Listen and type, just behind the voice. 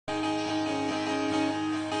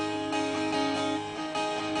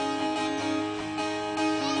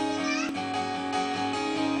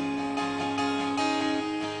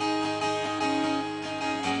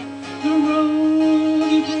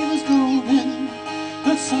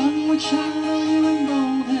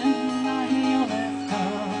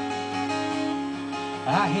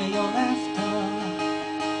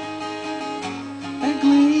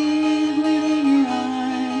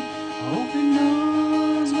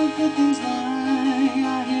good things lie.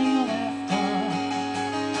 I hear your laughter.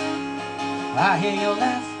 I hear your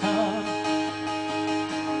laughter.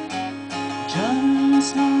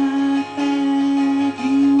 Just like that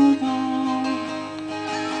you were gone,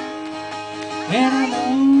 and I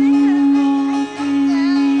know all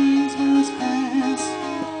things must pass.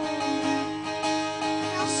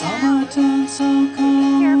 Summer turned so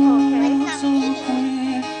cold, so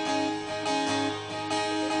quick,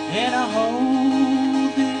 and I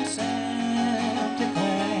hold this empty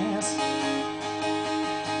glass.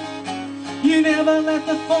 You never let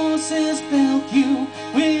the forces belt you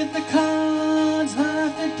with the cards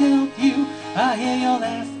life had dealt you. I hear your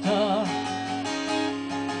laughter.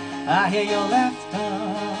 I hear your laughter.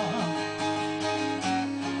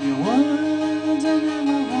 Your words are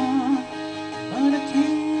never wrong, but I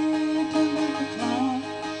can't turn back the clock.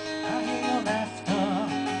 I hear your laughter.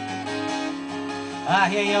 I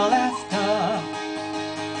hear your laughter.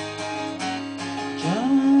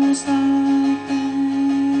 Just like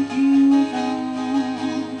that you were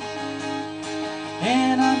gone,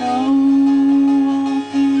 and I know all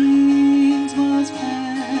things must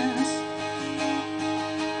pass.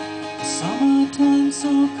 The summertime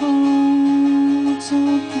so cold, so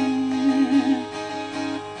quick,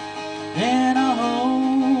 and I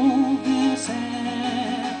hold this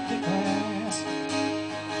empty glass.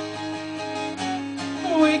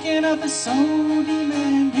 Waking up is so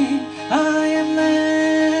demanding. I am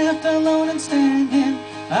left alone and standing.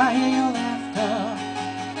 I hear your laughter.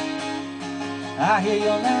 I hear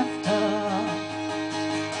your laughter.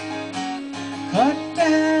 Cut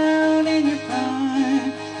down in your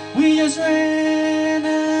prime. We just ran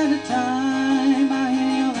out of time. I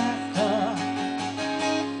hear your laughter.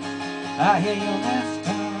 I hear your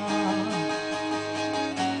laughter.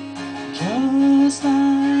 Just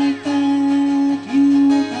like that you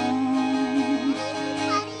were gone,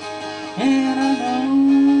 and I know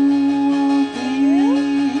all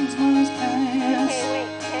things must pass. Okay, wait,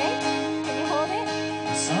 okay? Can you hold it?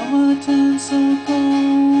 The summer turns so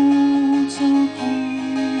cold, so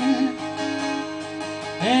quick,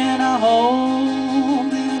 and I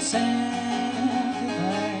hold this hand.